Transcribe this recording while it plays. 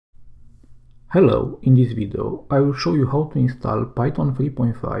Hello, in this video I will show you how to install Python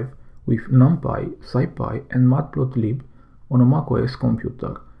 3.5 with NumPy, SciPy and Matplotlib on a macOS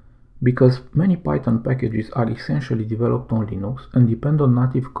computer, because many Python packages are essentially developed on Linux and depend on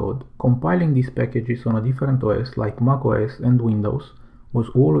native code. Compiling these packages on a different OS like macOS and Windows was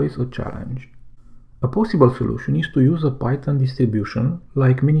always a challenge. A possible solution is to use a Python distribution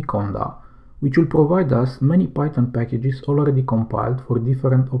like Miniconda, which will provide us many Python packages already compiled for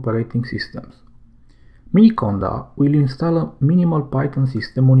different operating systems. Miniconda will install a minimal Python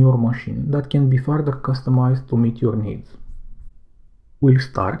system on your machine that can be further customized to meet your needs. We'll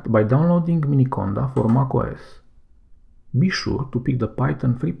start by downloading Miniconda for macOS. Be sure to pick the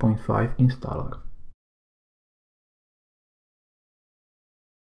Python 3.5 installer.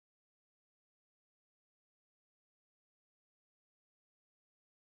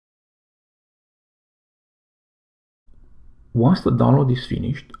 Once the download is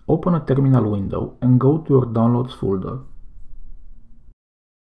finished, open a terminal window and go to your Downloads folder.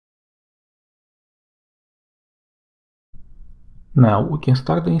 Now we can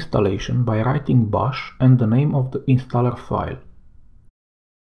start the installation by writing bash and the name of the installer file.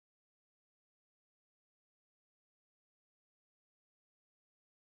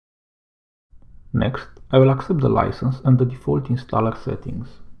 Next, I will accept the license and the default installer settings.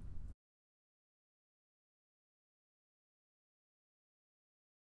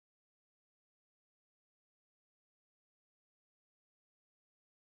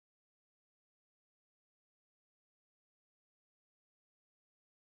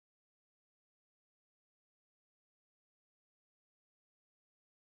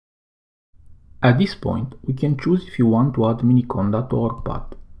 At this point, we can choose if you want to add Miniconda to our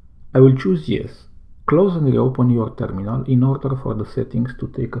path. I will choose yes. Close and reopen your terminal in order for the settings to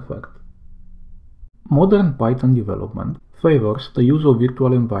take effect. Modern Python development favors the use of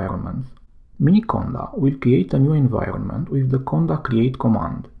virtual environments. Miniconda will create a new environment with the conda create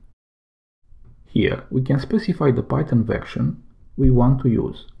command. Here we can specify the Python version we want to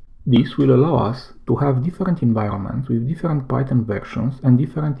use. This will allow us to have different environments with different Python versions and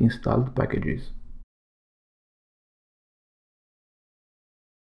different installed packages.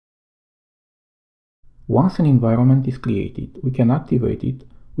 Once an environment is created, we can activate it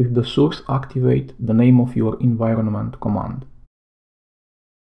with the source activate the name of your environment command.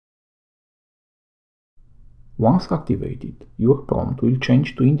 Once activated, your prompt will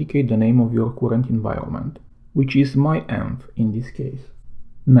change to indicate the name of your current environment, which is myenv in this case.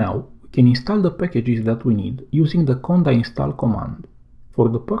 Now, we can install the packages that we need using the conda install command. For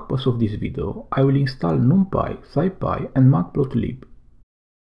the purpose of this video, I will install NumPy, SciPy and Matplotlib.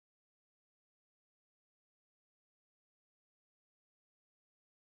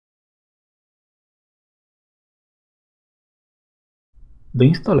 The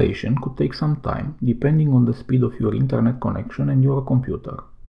installation could take some time, depending on the speed of your internet connection and your computer.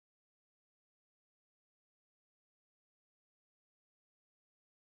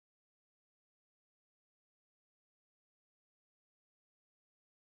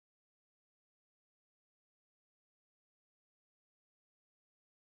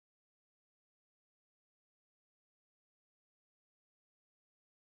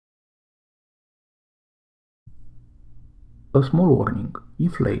 A small warning: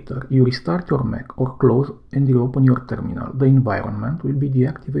 if later you restart your Mac or close and reopen your terminal, the environment will be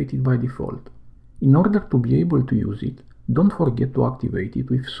deactivated by default. In order to be able to use it, don't forget to activate it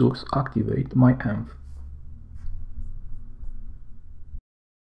with source activate myenv.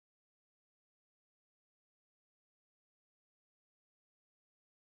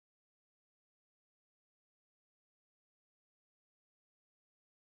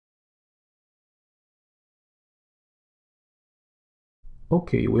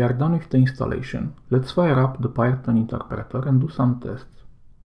 Okay, we are done with the installation. Let's fire up the Python interpreter and do some tests.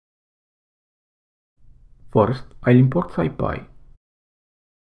 First, I'll import SciPy.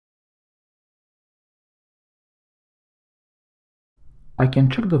 I can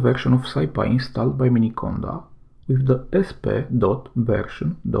check the version of SciPy installed by Miniconda with the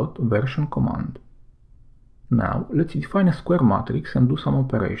sp.version.version command. Now, let's define a square matrix and do some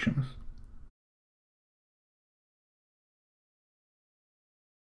operations.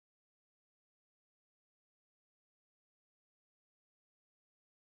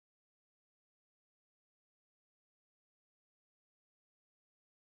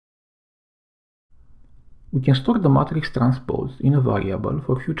 We can store the matrix transpose in a variable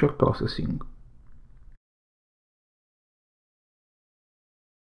for future processing.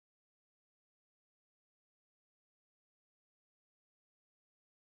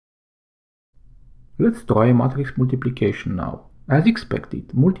 Let's try matrix multiplication now, As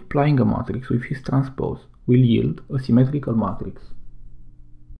expected, multiplying a matrix with its transpose will yield a symmetrical matrix.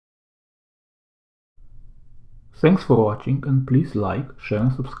 Thanks for watching, and please like, share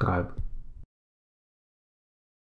and subscribe.